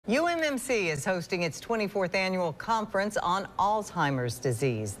UMMC is hosting its 24th annual conference on Alzheimer's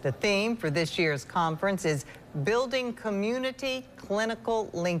disease. The theme for this year's conference is Building Community Clinical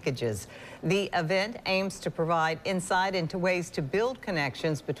Linkages. The event aims to provide insight into ways to build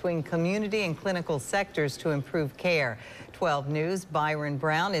connections between community and clinical sectors to improve care. 12 News' Byron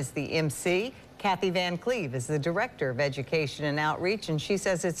Brown is the MC. Kathy Van Cleve is the Director of Education and Outreach, and she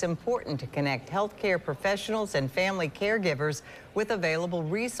says it's important to connect healthcare professionals and family caregivers with available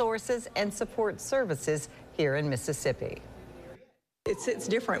resources and support services here in Mississippi. It's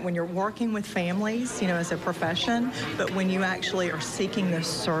different when you're working with families, as a profession, but when you actually are seeking those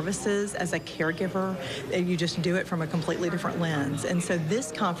services as a caregiver, you just do it from a completely different lens. And so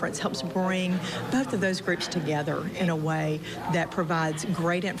this conference helps bring both of those groups together in a way that provides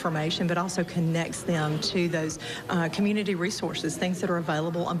great information, but also connects them to those community resources, things that are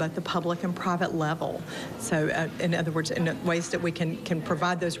available on both the public and private level. So in other words, in ways that we can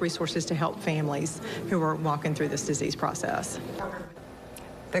provide those resources to help families who are walking through this disease process.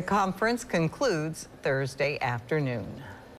 The conference concludes Thursday afternoon.